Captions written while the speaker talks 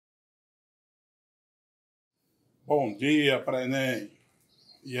Bom dia, Pré-Enem.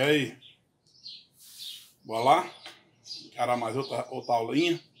 E aí? Bora lá? Encarar mais outra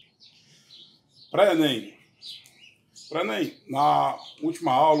aulinha. Pré-Enem. Pré-Enem, na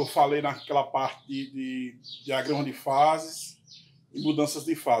última aula eu falei naquela parte de diagrama de fases e mudanças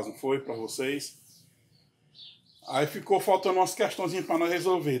de fase, não foi para vocês? Aí ficou faltando umas questões para nós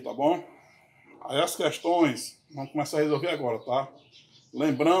resolver, tá bom? Aí as questões, vamos começar a resolver agora, tá?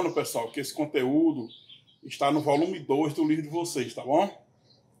 Lembrando, pessoal, que esse conteúdo está no volume 2 do livro de vocês, tá bom?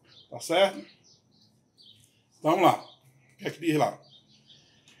 Tá certo? Então, vamos lá. O que é que diz lá?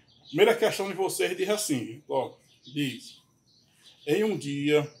 A primeira questão de vocês diz assim, ó, diz: em um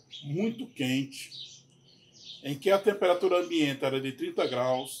dia muito quente, em que a temperatura ambiente era de 30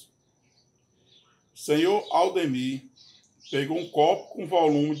 graus, o senhor Aldemir pegou um copo com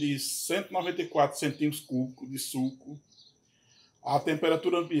volume de 194 centímetros cúbicos de suco à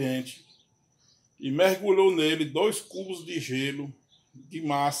temperatura ambiente e mergulhou nele 2 cubos de gelo de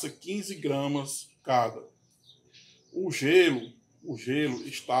massa 15 gramas cada. O gelo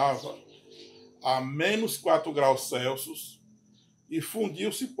estava a menos 4 graus Celsius e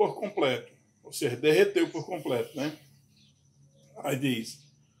fundiu-se por completo, ou seja, derreteu por completo, né? Aí diz: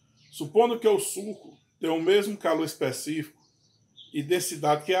 supondo que o suco tenha o mesmo calor específico e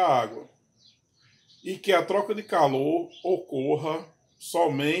densidade que a água, e que a troca de calor ocorra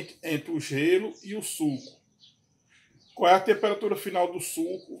somente entre o gelo e o suco. Qual é a temperatura final do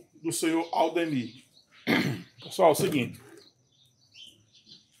suco do senhor Aldemir? Pessoal, é o seguinte.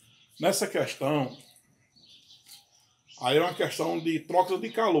 Nessa questão, aí é uma questão de troca de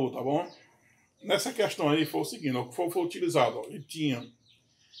calor, tá bom? Nessa questão aí foi o seguinte, o que foi utilizado, ó,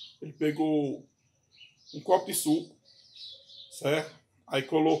 ele pegou um copo de suco, certo? Aí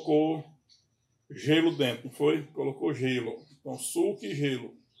colocou gelo dentro, não foi? Colocou gelo, então suco e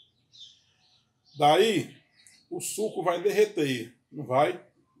gelo. Daí, o suco vai derreter, não vai?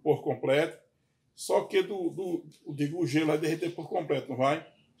 Por completo. Só que o gelo vai derreter por completo, não vai?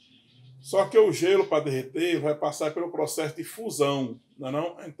 Só que o gelo, para derreter, vai passar pelo processo de fusão, não é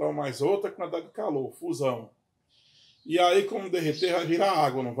não? Então, mais outra quantidade de calor, fusão. E aí, como derreter, vai virar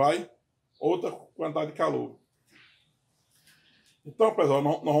água, não vai? Outra quantidade de calor. Então, pessoal,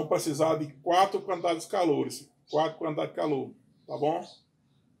 nós vamos precisar de 4 quantidades de calores. 4 quantidades de calor, tá bom?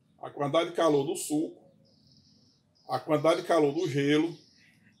 A quantidade de calor do suco, a quantidade de calor do gelo,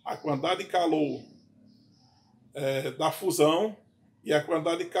 a quantidade de calor da fusão e a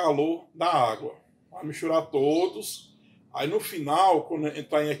quantidade de calor da água. Vai misturar todos. Aí no final, quando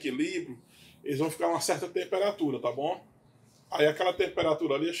entrar em equilíbrio, eles vão ficar a uma certa temperatura, tá bom? Aí aquela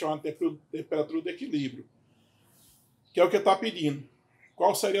temperatura ali é chamada temperatura de equilíbrio, que é o que está pedindo.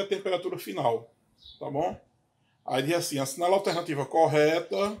 Qual seria a temperatura final, tá bom? Aí diz assim: assinala a alternativa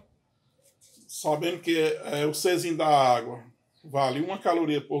correta, sabendo que o Czinho da água vale 1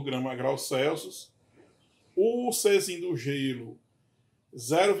 caloria por grama a graus Celsius, o Czinho do gelo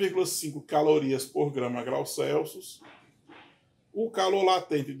 0,5 calorias por grama a graus Celsius, o calor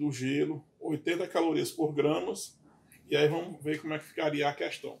latente do gelo 80 calorias por gramas, e aí vamos ver como é que ficaria a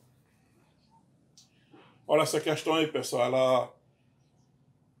questão. Olha, essa questão aí, pessoal, ela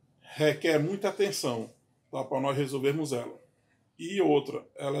requer muita atenção, tá, para nós resolvermos ela. E outra,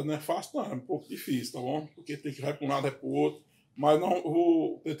 ela não é fácil, não, é um pouco difícil, tá bom? Porque tem que ir para um lado e para o outro, mas não,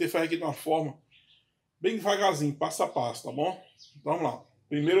 eu tentei fazer aqui de uma forma bem devagarzinho, passo a passo, tá bom? Então, vamos lá.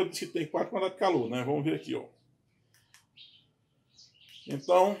 Primeiro eu disse que tem 4 quantidades de calor, né? Vamos ver aqui, ó.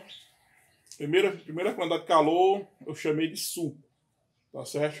 Então, primeira quantidade de calor eu chamei de suco, tá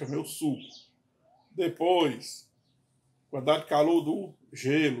certo? Chamei o suco. Depois, quantidade de calor do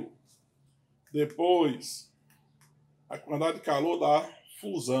gelo. Depois, a quantidade de calor da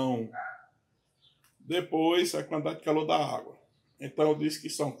fusão. Depois, a quantidade de calor da água. Então, eu disse que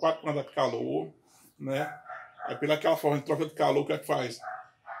são 4 quantidades de calor, né? Aí, pelaquela forma de troca de calor, o que é que faz?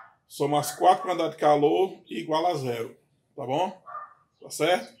 Soma as 4 quantidades de calor e igual a 0. Tá bom? Tá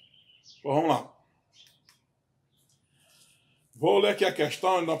certo? Então, vamos lá. Vou ler aqui a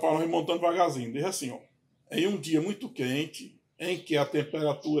questão e nós vamos remontando devagarzinho. Diz assim, ó. Em um dia muito quente, em que a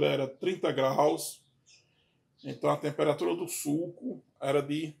temperatura era 30 graus, então a temperatura do suco era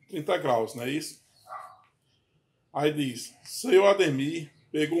de 30 graus, não é isso? Aí diz: senhor Ademir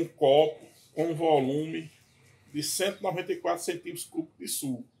pegou um copo com volume de 194 centímetros cúbicos de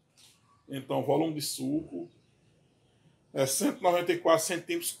suco. Então, o volume de suco é 194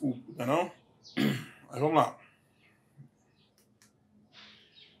 centímetros cúbicos, não é não? Aí vamos lá.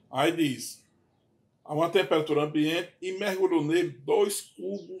 Aí diz: a uma temperatura ambiente e mergulhou nele 2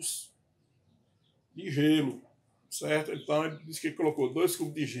 cubos de gelo, certo? Então, ele diz que colocou 2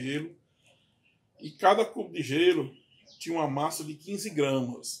 cubos de gelo E cada cubo de gelo tinha uma massa de 15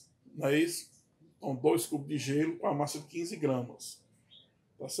 gramas. Não é isso? Então, 2 cubos de gelo com a massa de 15 gramas.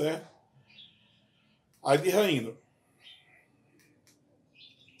 Tá certo? Aí diz ainda,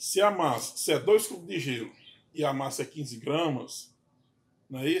 se é 2 cubos de gelo e a massa é 15 gramas,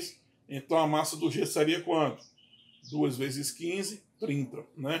 não é isso? Então a massa do gelo seria quanto? 2 vezes 15, 30,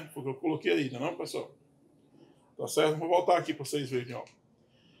 né? Porque eu coloquei aí, não é, pessoal? Tá certo? Vou voltar aqui para vocês verem, ó.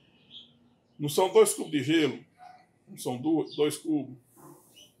 Não são 2 cubos de gelo, não são 2 cubos,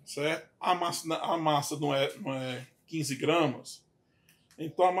 certo? A massa não é 15 gramas,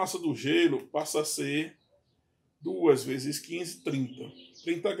 então a massa do gelo passa a ser 2 vezes 15,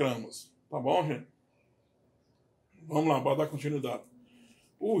 30 gramas. Tá bom, gente? Vamos lá, bora dar continuidade.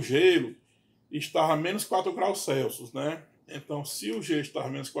 O gelo está a menos 4 graus Celsius, né? Então, se o gelo está a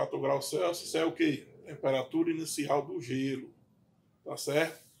menos 4 graus Celsius, isso é o quê? Temperatura inicial do gelo. Tá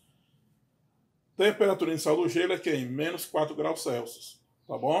certo? Temperatura inicial do gelo é quem? Menos 4 graus Celsius.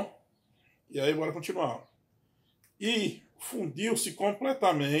 Tá bom? E aí, bora continuar. E fundiu-se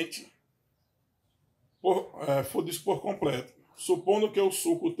completamente, fundiu-se por completo. Supondo que o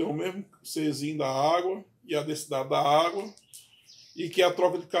suco tem o mesmo Czinho da água e a densidade da água, e que a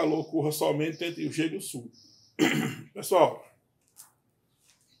troca de calor ocorra somente entre o gelo e o suco. Pessoal,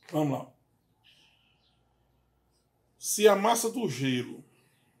 vamos lá. Se a massa do gelo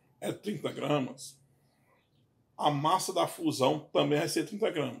é 30 gramas, a massa da fusão também vai ser 30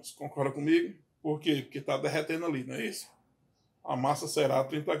 gramas. Concorda comigo? Por quê? Porque está derretendo ali, não é isso? A massa será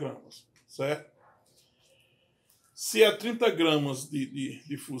 30 gramas, certo? Se é 30 gramas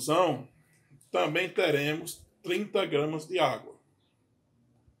de fusão, também teremos 30 gramas de água.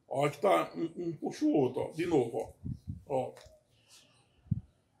 Olha que tá um puxa o outro, ó. De novo, ó.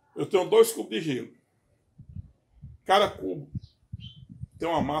 Eu tenho 2 cubos de gelo. Cada cubo tem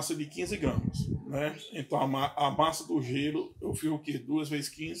uma massa de 15 gramas, né? Então a massa do gelo, eu fiz o quê? 2 vezes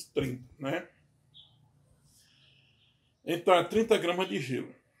 15, 30, né? Então é 30 gramas de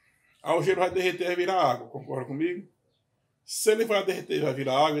gelo. Aí o gelo vai derreter e vai virar água, concorda comigo? Se ele vai derreter e vai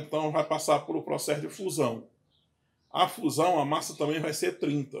virar água, então vai passar por um processo de fusão. A fusão, a massa também vai ser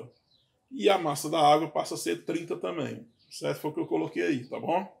 30. E a massa da água passa a ser 30 também. Certo? Foi o que eu coloquei aí, tá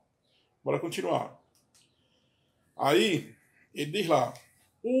bom? Bora continuar. Aí, ele diz lá,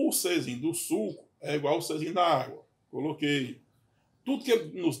 o Czinho do suco é igual ao Czinho da água. Coloquei. Tudo que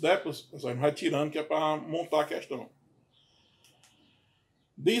ele nos der, pessoal, vai tirando, que é para montar a questão.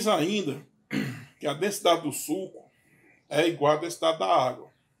 Diz ainda que a densidade do suco é igual à densidade da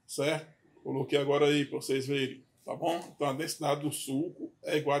água, certo? Coloquei agora aí para vocês verem, tá bom? Então a densidade do suco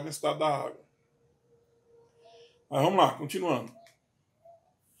é igual à densidade da água. Mas vamos lá, continuando.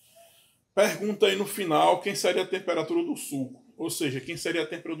 Pergunta aí no final quem seria a temperatura do suco, ou seja, quem seria a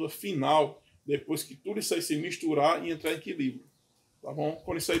temperatura final depois que tudo isso aí se misturar e entrar em equilíbrio, tá bom?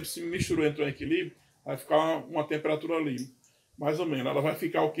 Quando isso aí se misturou e entrou em equilíbrio, vai ficar uma temperatura ali, mais ou menos. Ela vai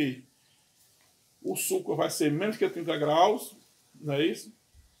ficar o quê? O suco vai ser menos que 30 graus, não é isso?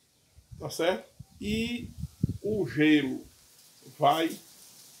 Tá certo? E o gelo vai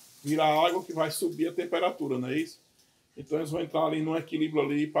virar água que vai subir a temperatura, não é isso? Então eles vão entrar ali num equilíbrio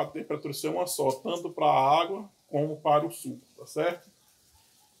ali para a temperatura ser uma só, tanto para a água como para o suco, tá certo?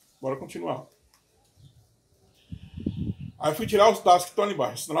 Bora continuar. Aí fui tirar os dados que estão ali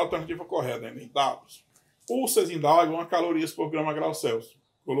embaixo, sinal alternativa correta, né? Dados. O Czinho da água é 1 calorias por grama grau Celsius.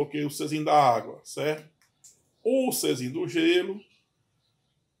 Coloquei o Czinho da água, certo? O Czinho do gelo,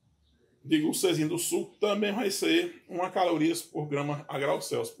 digo, o Czinho do suco também vai ser 1 calorias por grama a grau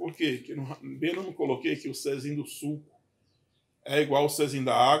Celsius. Por quê? Porque eu não coloquei que o Czinho do suco é igual ao Czinho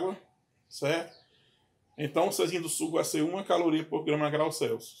da água, certo? Então o Czinho do suco vai ser 1 caloria por grama a grau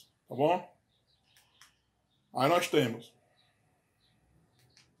Celsius, tá bom? Aí nós temos,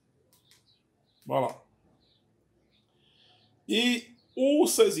 bora lá. E o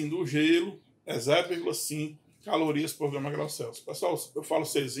Czinho do gelo é 0,5 calorias por grama grau Celsius. Pessoal, eu falo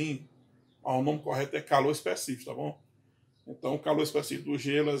Czinho, o nome correto é calor específico, tá bom? Então o calor específico do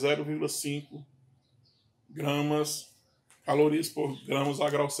gelo é 0,5 calorias por gramas a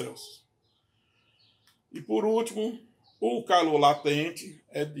grau Celsius. E por último, o calor latente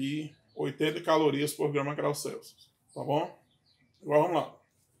é de 80 calorias por grama grau Celsius, tá bom? Agora vamos lá.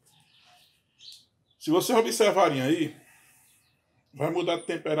 Se vocês observarem aí, vai mudar de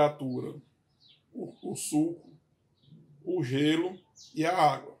temperatura o suco, o gelo e a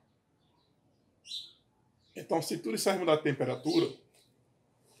água. Então, se tudo isso vai mudar de temperatura,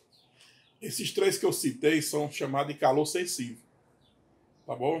 esses 3 que eu citei são chamados de calor sensível,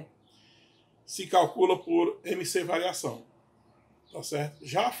 tá bom? Se calcula por MC variação, tá certo?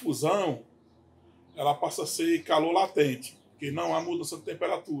 Já a fusão ela passa a ser calor latente, porque não há mudança de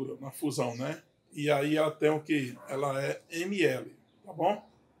temperatura na fusão, né? E aí ela tem o que? Ela é ml, tá bom?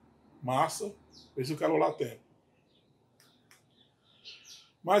 Massa vezes o calor latente.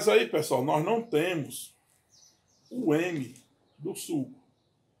 Mas aí, pessoal, nós não temos o M do suco.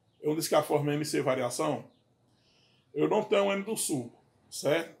 Eu disse que a forma MC variação. Eu não tenho o M do suco,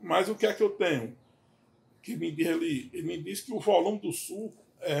 certo? Mas o que é que eu tenho? Que me diz ali, ele me diz que o volume do suco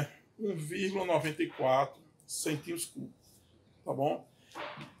é 1,94 centímetros cúbicos, tá bom?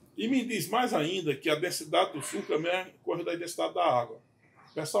 E me diz mais ainda que a densidade do suco é a mesma coisa da densidade da água.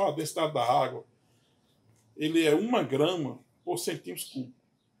 Pessoal, a densidade da água, ele é 1 grama por centímetro cúbico,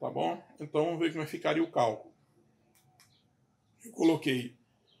 tá bom? Então vamos ver como ficaria o cálculo. Eu coloquei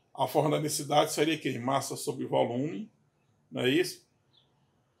a forma da densidade, seria que massa sobre volume, não é isso?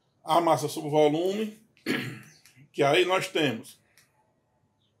 A massa sobre volume, que aí nós temos,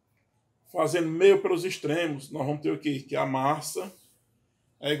 fazendo meio pelos extremos, nós vamos ter o quê? Que a massa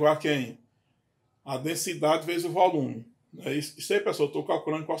é igual a quem? A densidade vezes o volume. É isso aí, pessoal, eu estou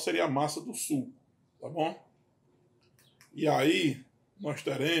calculando qual seria a massa do suco, tá bom? E aí, nós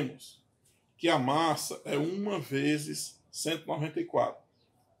teremos que a massa é 1 vezes 194.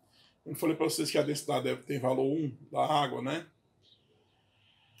 Como eu falei para vocês que a densidade tem valor 1 da água, né?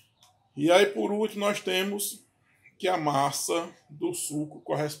 E aí, por último, nós temos que a massa do suco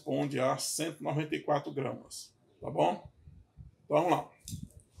corresponde a 194 gramas, tá bom? Então, vamos lá.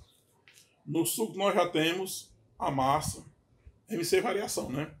 No suco nós já temos a massa, MC variação,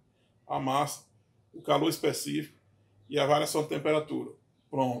 né? A massa, o calor específico e a variação de temperatura.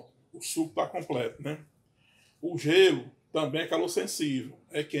 Pronto, o suco está completo, né? O gelo também é calor sensível,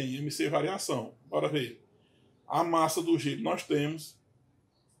 é quem? MC variação. Bora ver. A massa do gelo nós temos.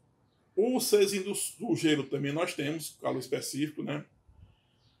 O Czinho do gelo também nós temos, calor específico, né?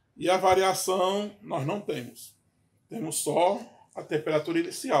 E a variação nós não temos. Temos só a temperatura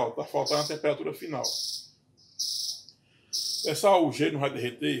inicial, está faltando a temperatura final. Pessoal, o gelo não vai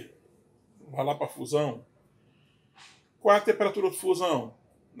derreter, vai lá para a fusão. Qual é a temperatura de fusão?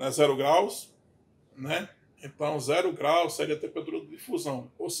 Não é 0 graus, né? Então 0 graus seria a temperatura de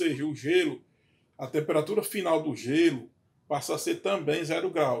fusão. Ou seja, o gelo, a temperatura final do gelo passa a ser também 0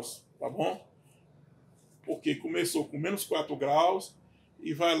 graus, tá bom? Porque começou com menos 4 graus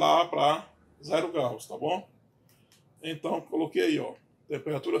e vai lá para 0 graus, tá bom? Então, coloquei aí, ó,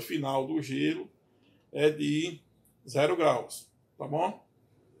 temperatura final do gelo é de 0 graus, tá bom?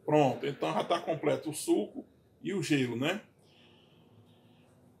 Pronto, então já está completo o suco e o gelo, né?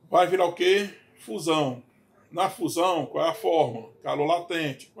 Vai virar o quê? Fusão. Na fusão, qual é a fórmula? Calor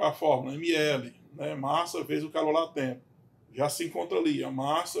latente. Qual é a fórmula? ml, né? Massa vezes o calor latente. Já se encontra ali, a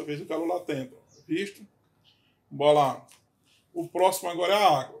massa vezes o calor latente. Visto? Bora lá. O próximo agora é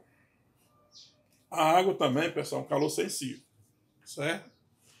a água. A água também, pessoal, é um calor sensível, certo?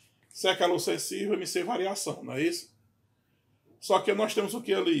 Se é calor sensível, MC variação, não é isso? Só que nós temos o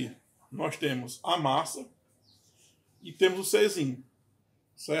que ali? Nós temos a massa e temos o Czinho,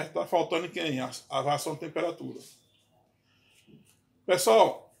 certo? Está faltando quem? A variação de temperatura.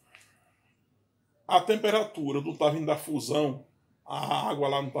 Pessoal, a temperatura não está vindo da fusão, a água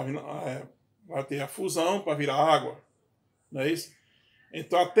lá não está vindo, vai ter a fusão para virar água, não é isso?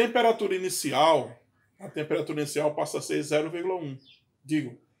 Então a temperatura inicial passa a ser 0,1.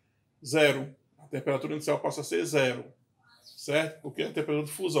 Digo, 0. A temperatura inicial passa a ser 0. Certo? Porque é a temperatura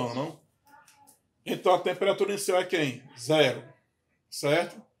de fusão, não? Então a temperatura inicial é quem? 0.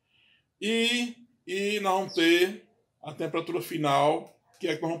 Certo? E nós vamos ter a temperatura final, que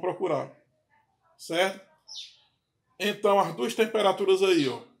é que nós vamos procurar. Certo? Então as duas temperaturas aí,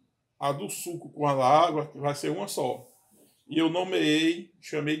 ó. A do suco com a da água, que vai ser uma só. E eu nomeei,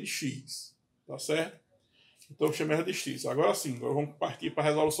 chamei de X. Tá certo? Então eu chamei ela de X. Agora sim, agora vamos partir para a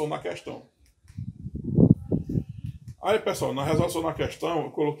resolução da questão. Aí, pessoal, na resolução da questão,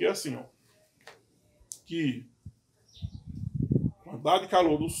 eu coloquei assim, ó. Que a quantidade de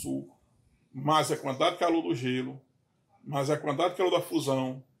calor do suco, mais a quantidade de calor do gelo, mais a quantidade de calor da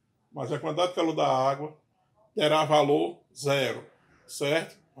fusão, mais a quantidade de calor da água, terá valor 0.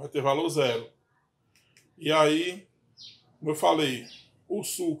 Certo? Vai ter valor 0. E aí, como eu falei, o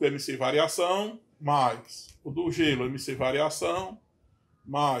suco é MC variação, mais o do gelo é MC variação,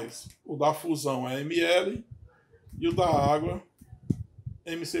 mais o da fusão é ml, e o da água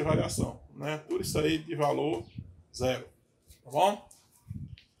é MC variação, né? Tudo isso aí de valor 0, tá bom?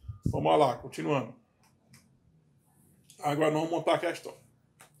 Vamos lá, continuando. Agora vamos montar a questão.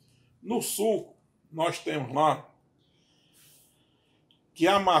 No suco, nós temos lá que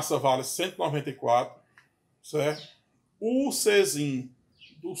a massa vale 194, certo? O Czinho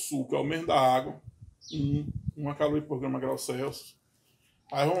do suco é o mesmo da água, 1 caloria por grau Celsius.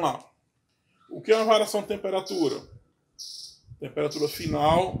 Aí vamos lá. O que é uma variação de temperatura? Temperatura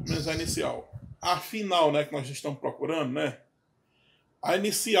final menos a inicial. A final, né, que nós estamos procurando, né? A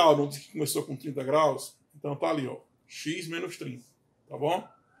inicial, não diz que começou com 30 graus, então tá ali, ó, x menos 30, tá bom?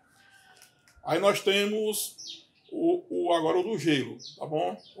 Aí nós temos agora o do gelo, tá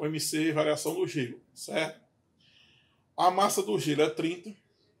bom? O MC, variação do gelo, certo? A massa do gelo é 30,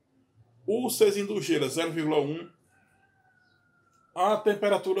 o Czinho do gelo é 0,1, a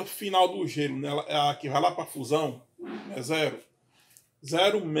temperatura final do gelo, né, é a que vai lá para a fusão, é 0.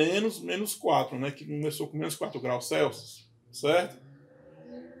 0 menos 4, né, que começou com menos 4 graus Celsius, certo?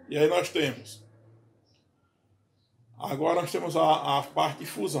 E aí nós temos, agora nós temos a parte de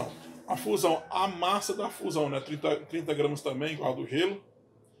fusão. A fusão, a massa da fusão, né, 30 gramas também, igual a do gelo,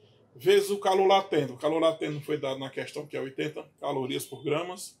 vezes o calor latente. O calor latente não foi dado na questão, que é 80 calorias por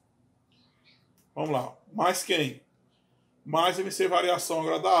gramas. Vamos lá. Mais quem? Mais MC variação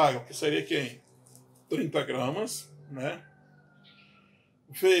agora da água, que seria quem? 30 gramas, né?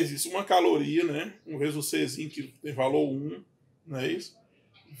 Vezes uma caloria, né? Vezes o Czinho, que tem valor 1, não é isso?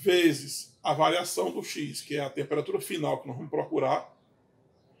 Vezes a variação do X, que é a temperatura final que nós vamos procurar,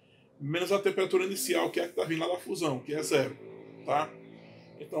 menos a temperatura inicial, que é a que está vindo lá da fusão, que é 0, tá?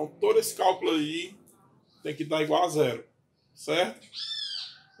 Então, todo esse cálculo aí tem que dar igual a 0, certo?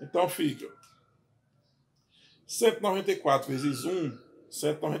 Então, fica 194 vezes 1,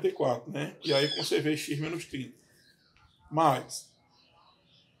 194, né? E aí, quando você vê x menos 30, mais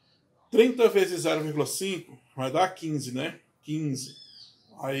 30 vezes 0,5 vai dar 15, né? 15.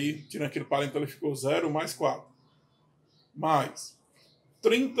 Aí, tirando aquele parênteses, ele ficou 0 mais 4. Mais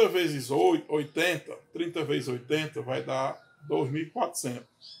 30 vezes 80, 30 vezes 80 vai dar 2.400,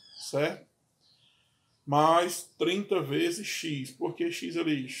 certo? Mais 30 vezes x, porque x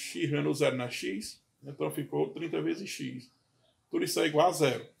ali, x menos 0 não é x, então ficou 30 vezes x. Tudo isso é igual a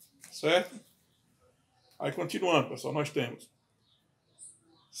 0, certo? Aí, continuando, pessoal, nós temos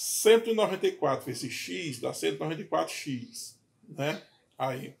 194 vezes x dá 194x, né?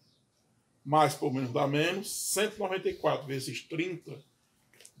 Aí, mais por menos dá menos, 194 vezes 30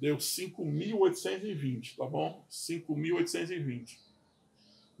 deu 5.820, tá bom? 5.820.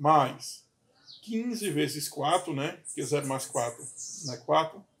 Mais 15 vezes 4, né? Porque 0 mais 4 não é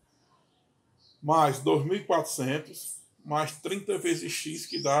 4. Mais 2.400, mais 30 vezes x,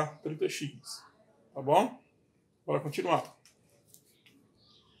 que dá 30x. Tá bom? Bora continuar.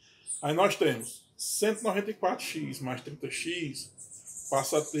 Aí nós temos 194x mais 30x,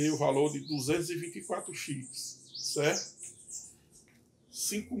 passa a ter o valor de 224x, certo?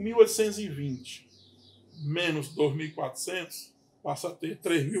 5.820 menos 2.400 passa a ter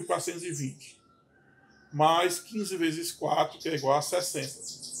 3.420. Mais 15 vezes 4, que é igual a 60,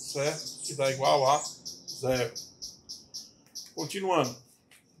 certo? Que dá igual a 0. Continuando.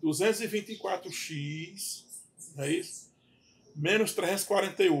 224x, não é isso? Menos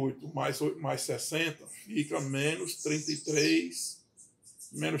 348 mais 60 fica menos 33,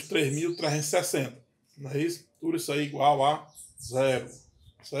 menos 3.360. Não é isso? Tudo isso aí igual a 0.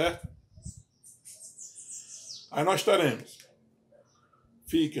 Certo? Aí nós teremos,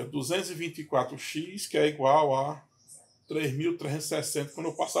 fica 224x, que é igual a 3.360 quando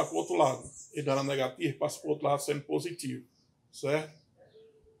eu passar para o outro lado. Ele era negativo, passa para o outro lado sendo positivo. Certo?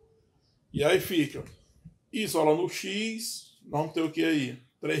 E aí fica, isolando o x, nós vamos ter o que aí?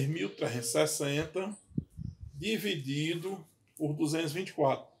 3.360 dividido por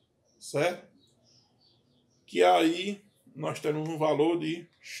 224. Certo? Que aí nós temos um valor de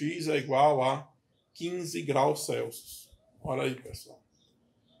x é igual a 15 graus Celsius. Olha aí, pessoal.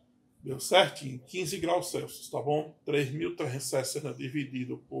 Deu certinho, 15 graus Celsius, tá bom? 3.360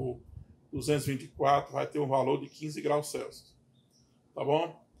 dividido por 224 vai ter um valor de 15 graus Celsius. Tá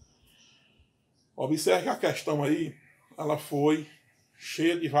bom? Observe que a questão aí, ela foi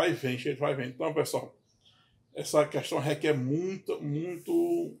cheia de vai e vem, cheia de vai e vem. Então, pessoal, essa questão requer muito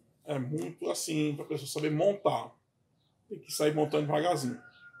assim, para a pessoa saber montar. Tem que sair montando devagarzinho.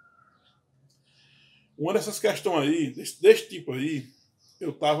 Uma dessas questões aí, desse tipo aí, eu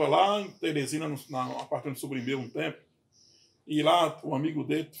estava lá em Teresina, na apartamento do sobrinho meu, um tempo, e lá o amigo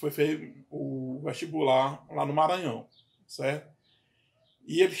dele foi fazer o vestibular lá no Maranhão, certo?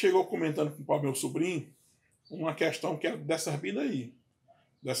 E ele chegou comentando com o meu sobrinho uma questão que é dessas binas aí,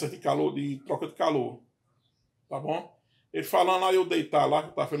 dessas de calor, de troca de calor, tá bom? Ele falando lá, eu deitar lá, que eu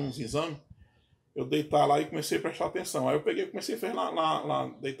estava fazendo uns exames, eu deitar lá e comecei a prestar atenção. Aí eu peguei, comecei a fazer lá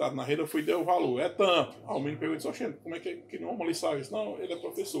deitado na rede, eu fui e dei o valor. É tanto. Aí o menino pegou e disse, oxente, como é que não vamos listar isso? Não, ele é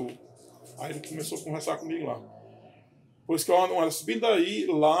professor. Aí ele começou a conversar comigo lá. Pois que eu ando subindo aí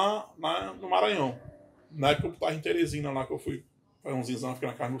lá no Maranhão. Na época eu estava em Teresina, lá que eu fui fazer uns exames aqui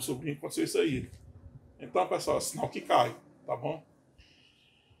na casa do meu sobrinho, aconteceu isso aí. Então, pessoal, é sinal que cai, tá bom?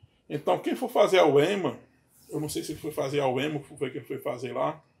 Então, quem for fazer a UEMA, eu não sei se ele foi fazer a UEMA ou foi que ele foi fazer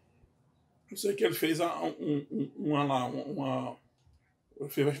lá. Eu sei que ele fez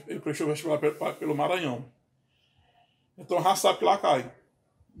ele prestou vestibular pelo Maranhão. Então já sabe que lá cai.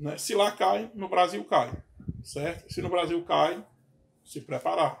 Né? Se lá cai, no Brasil cai. Certo? Se no Brasil cai, se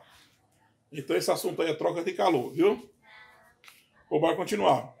preparar. Então esse assunto aí é troca de calor, viu? Bora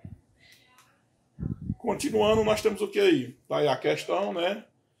continuar. Continuando, nós temos o que aí? Tá aí a questão, né?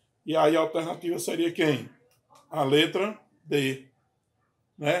 E aí a alternativa seria quem? A letra D.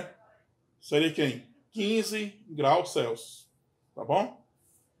 Né? Seria quem? 15 graus Celsius. Tá bom?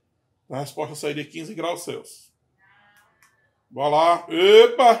 A resposta seria 15 graus Celsius. Bora lá.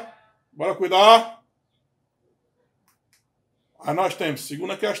 Epa! Bora cuidar. Aí nós temos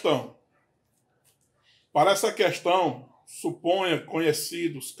segunda questão. Para essa questão, suponha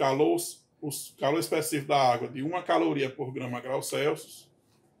conhecidos os calores específicos da água de 1 caloria por grama grau Celsius,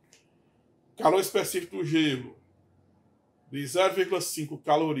 calor específico do gelo de 0,5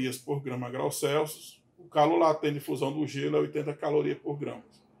 calorias por grama grau Celsius, o calor latente de fusão do gelo é 80 calorias por grama.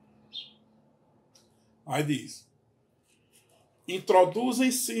 Aí diz,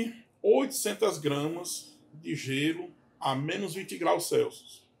 introduzem-se 800 gramas de gelo a menos 20 graus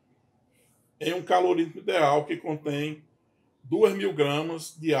Celsius em um calorímetro ideal que contém 2.000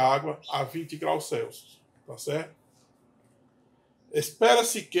 gramas de água a 20 graus Celsius. Tá certo?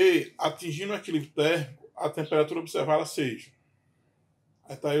 Espera-se que, atingindo o equilíbrio térmico, a temperatura observada seja.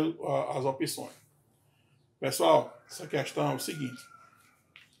 Aí está aí as opções. Pessoal, essa questão é o seguinte.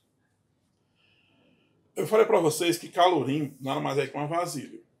 Eu falei para vocês que calorímetro nada mais é que uma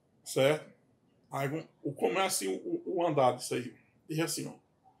vasilha. Certo? Aí, como é assim o andar disso aí? Diz assim, ó.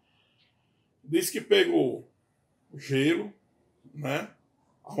 Diz que pegou gelo, né,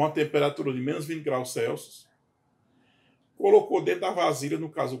 a uma temperatura de menos 20 graus Celsius, colocou dentro da vasilha, no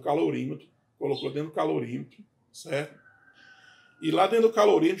caso o calorímetro, colocou dentro do calorímetro, certo? E lá dentro do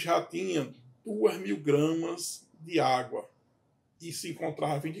calorímetro já tinha 2.000 gramas de água e se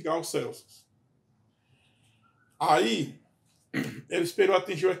encontrava a 20 graus Celsius. Aí, ele esperou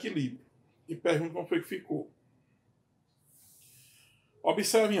atingir o equilíbrio e pergunta como foi que ficou.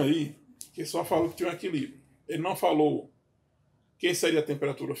 Observem aí que só falou que tinha um equilíbrio. Ele não falou quem seria a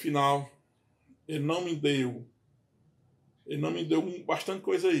temperatura final. Ele não me deu bastante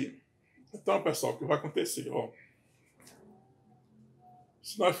coisa aí. Então, pessoal, o que vai acontecer? Ó,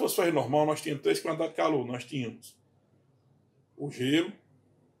 se nós fosse fazer normal, nós tínhamos 3 quantidades de calor. Nós tínhamos o gelo,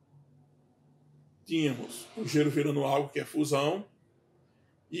 tínhamos o gelo virando água, que é fusão,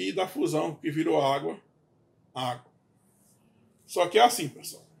 e da fusão que virou água, água. Só que é assim,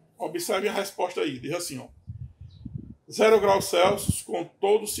 pessoal. Observe a resposta aí. Diz assim, ó. 0 graus Celsius com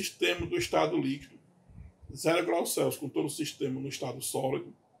todo o sistema do estado líquido. 0 graus Celsius com todo o sistema no estado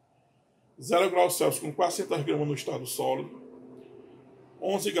sólido. 0 graus Celsius com 400 gramas no estado sólido.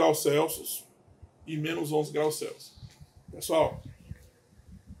 11 graus Celsius e menos 11 graus Celsius. Pessoal,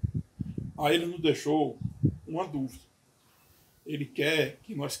 aí ele nos deixou uma dúvida. Ele quer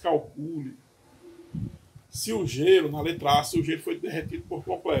que nós calcule se o gelo, na letra A, se o gelo foi derretido por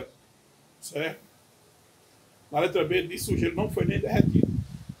completo. Certo? Na letra B, ele disse que o gelo não foi nem derretido.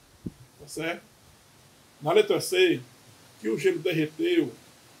 Tá certo? Na letra C, que o gelo derreteu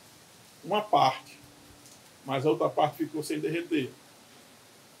uma parte, mas a outra parte ficou sem derreter.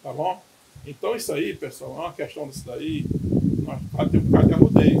 Tá bom? Então isso aí, pessoal, é uma questão disso daí, nós vamos ter um bocado de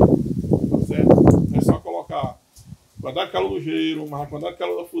arrodeio. Tá certo? É só colocar quantidade de calor do gelo, mais quantidade de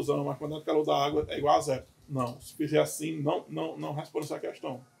calor da fusão, mais quantidade de calor da água é igual a zero. Não, se fizer assim, não responde essa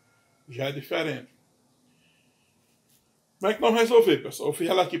questão. Já é diferente. Como é que nós vamos resolver, pessoal? Eu fiz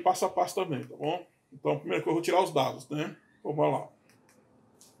ela aqui passo a passo também, tá bom? Então, a primeira coisa, eu vou tirar os dados, né? Vamos lá.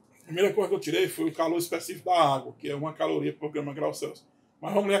 A primeira coisa que eu tirei foi o calor específico da água, que é 1 caloria por grama grau Celsius.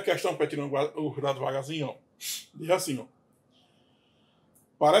 Mas vamos ler a questão para tirar o dado devagarzinho, ó. Diz assim, ó.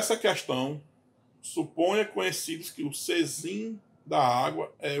 Para essa questão, suponha conhecidos que o Czinho da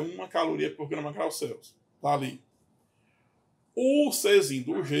água é 1 caloria por grama grau Celsius. Tá ali. O Czinho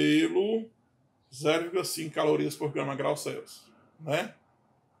do gelo, 0,5 calorias por grama grau Celsius. Né?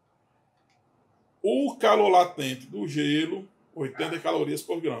 O calor latente do gelo, 80 calorias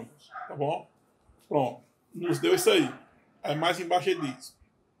por grama. Tá bom? Pronto. Nos deu isso aí. Aí mais embaixo ele diz.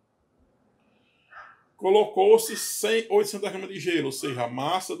 Colocou-se 800 gramas de gelo, ou seja, a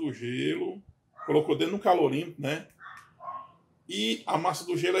massa do gelo, colocou dentro do calorímetro, né? E a massa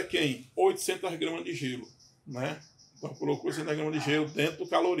do gelo é quem? 800 gramas de gelo, né? Então colocou 800 gramas de gelo dentro do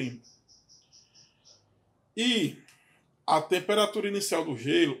calorímetro. E a temperatura inicial do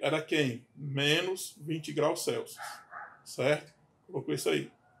gelo era quem? Menos 20 graus Celsius. Certo? Colocou isso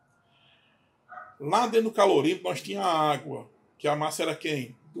aí. Lá dentro do calorímetro nós tínhamos a água, que a massa era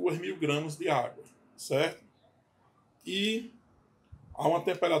quem? 2.000 gramas de água. Certo? E a uma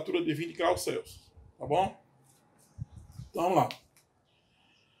temperatura de 20 graus Celsius. Tá bom? Então vamos lá.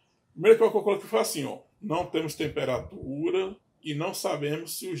 Primeiro que eu coloquei foi assim, ó. Não temos temperatura e não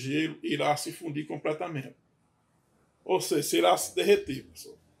sabemos se o gelo irá se fundir completamente. Ou seja, se irá se derreter,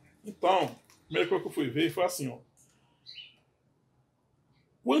 pessoal. Então, a primeira coisa que eu fui ver foi assim, ó.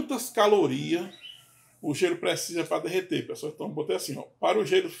 Quantas calorias o gelo precisa para derreter, pessoal? Então, botei assim, ó. Para o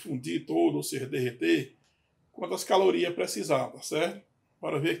gelo fundir todo, ou seja, derreter, quantas calorias precisava, certo?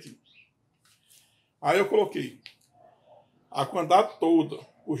 Para ver aqui. Aí eu coloquei a quantidade toda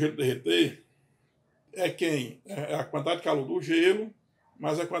o gelo derreter é quem? É a quantidade de calor do gelo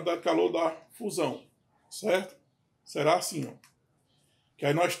mais a quantidade de calor da fusão, certo? Será assim, ó. Que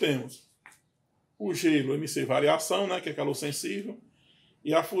aí nós temos o gelo MC variação, né, que é calor sensível,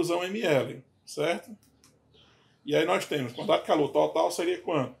 e a fusão ml, certo? E aí nós temos, a quantidade de calor total seria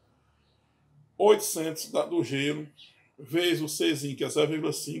quanto? 800 do gelo, vezes o Czinho, que é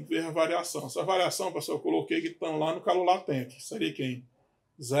 0,5, vezes a variação. Essa variação, pessoal, eu coloquei que estão lá no calor latente. Seria quem?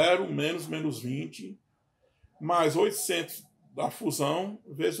 0 menos 20, mais 800 da fusão,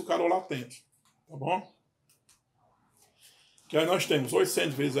 vezes o calor latente. Tá bom? Que aí nós temos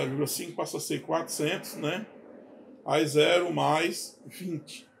 800 vezes 0,5 passa a ser 400, né? Aí 0 mais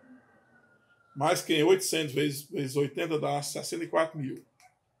 20. Mais quem? 800 vezes 80 dá 64.000.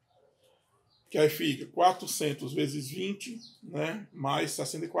 Que aí fica 400 vezes 20, né? Mais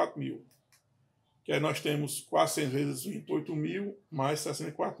 64.000. Que aí nós temos 400 vezes 20, 8.000, mais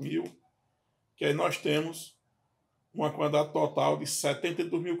 64.000. Que aí nós temos uma quantidade total de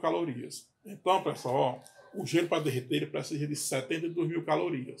 72.000 calorias. Então, pessoal, ó, o gelo para derreter ele precisa de 72.000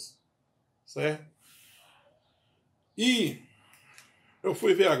 calorias. Certo? E eu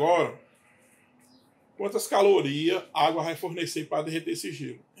fui ver agora quantas calorias a água vai fornecer para derreter esse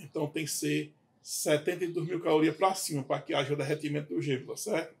gelo. Então tem que ser 72.000 calorias para cima para que haja o derretimento do gelo, tá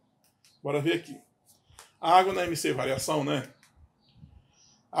certo? Bora ver aqui. A água na MC variação, né?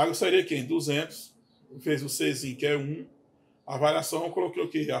 A água seria quem? 200 vezes o Czinho, que é 1. A variação eu coloquei o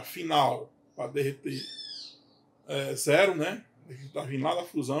quê? A final para derreter 0, né? Está vindo lá da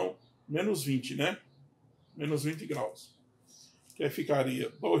fusão, menos 20, né? Menos 20 graus. Que aí ficaria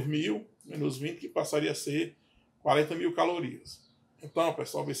 2.000 menos 20, que passaria a ser 40.000 calorias. Então,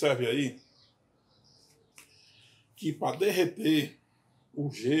 pessoal, observe aí que para derreter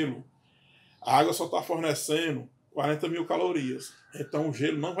o gelo, a água só está fornecendo 40.000 calorias. Então o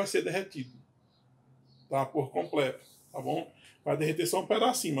gelo não vai ser derretido, tá? Por completo, tá bom? Vai derreter só um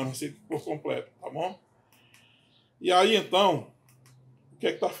pedacinho, mas não vai ser por completo, tá bom? E aí então, o que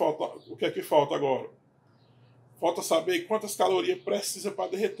é que falta agora? Falta saber quantas calorias precisa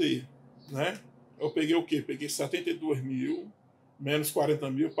para derreter, né? Eu peguei o quê? Peguei 72.000 menos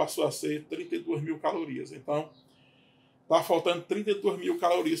 40.000, passou a ser 32.000 calorias. Então, tá faltando 32.000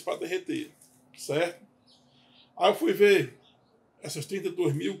 calorias para derreter, certo? Aí eu fui ver essas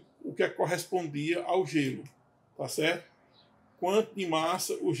 32.000, o que correspondia ao gelo, tá certo? Quanto de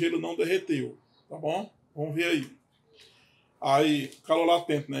massa o gelo não derreteu, tá bom? Vamos ver aí. Aí, calor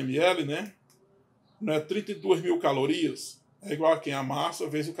latente na ml, né? Não é 32.000 calorias, é igual a quem? A massa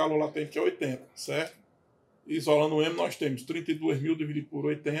vezes o calor latente, que é 80, certo? Isolando o M, nós temos 32.000 dividido por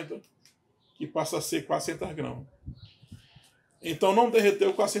 80, que passa a ser 400 gramas. Então não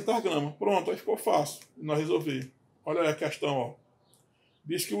derreteu 400 gramas. Pronto, aí ficou fácil de nós resolver. Olha aí a questão, ó.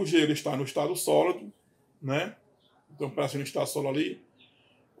 Diz que o gelo está no estado sólido, né? Então, parece no estado sólido ali,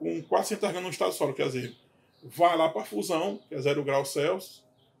 com 400 gramas no estado sólido, quer dizer, vai lá para a fusão, que é 0 graus Celsius,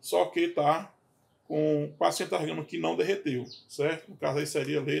 só que está com 400 gramas que não derreteu, certo? No caso aí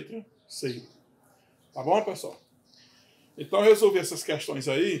seria a letra C. Tá bom, pessoal? Então, eu resolvi essas questões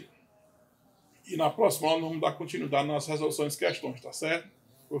aí, e na próxima aula nós vamos dar continuidade nas resoluções de questões, tá certo?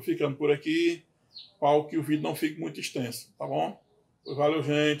 Vou ficando por aqui, para que o vídeo não fique muito extenso, tá bom? Valeu,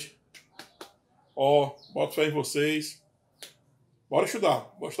 gente. Ó, boto fé em vocês. Bora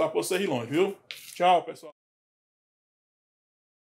estudar. Vou estudar para vocês ir longe, viu? Tchau, pessoal.